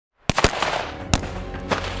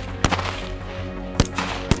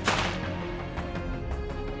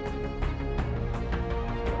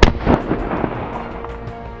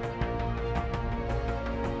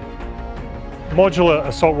modular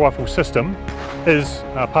assault rifle system is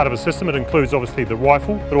part of a system. It includes obviously the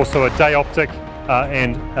rifle, but also a day optic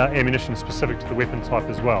and ammunition specific to the weapon type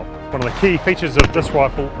as well. One of the key features of this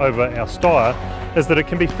rifle over our Steyr is that it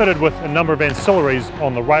can be fitted with a number of ancillaries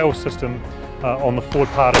on the rail system on the forward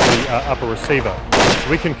part of the upper receiver.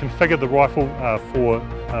 We can configure the rifle for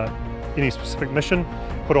any specific mission,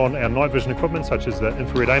 put on our night vision equipment such as the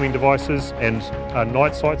infrared aiming devices and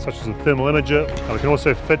night sights such as the thermal imager. We can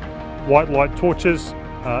also fit white light torches,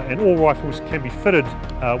 and all rifles can be fitted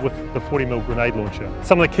with the 40mm grenade launcher.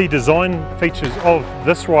 Some of the key design features of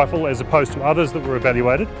this rifle as opposed to others that were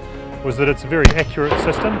evaluated was that it's a very accurate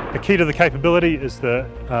system. The key to the capability is the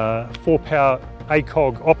 4-power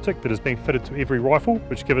ACOG optic that is being fitted to every rifle,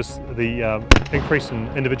 which gives us the increase in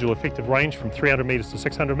individual effective range from 300 metres to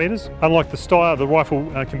 600 metres. Unlike the Steyr, the rifle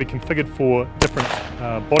can be configured for different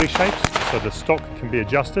body shapes, so the stock can be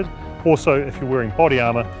adjusted. Also, if you're wearing body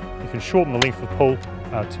armour, you can shorten the length of pull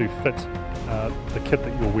to fit the kit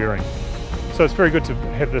that you're wearing. So it's very good to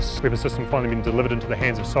have this weapon system finally been delivered into the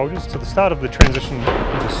hands of soldiers. So the start of the transition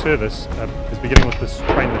into service is beginning with this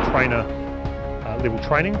train the trainer level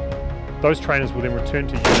training. Those trainers will then return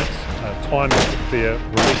to units, timed with their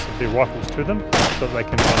release of their rifles to them, so that they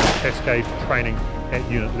can run cascade training at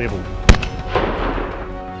unit level.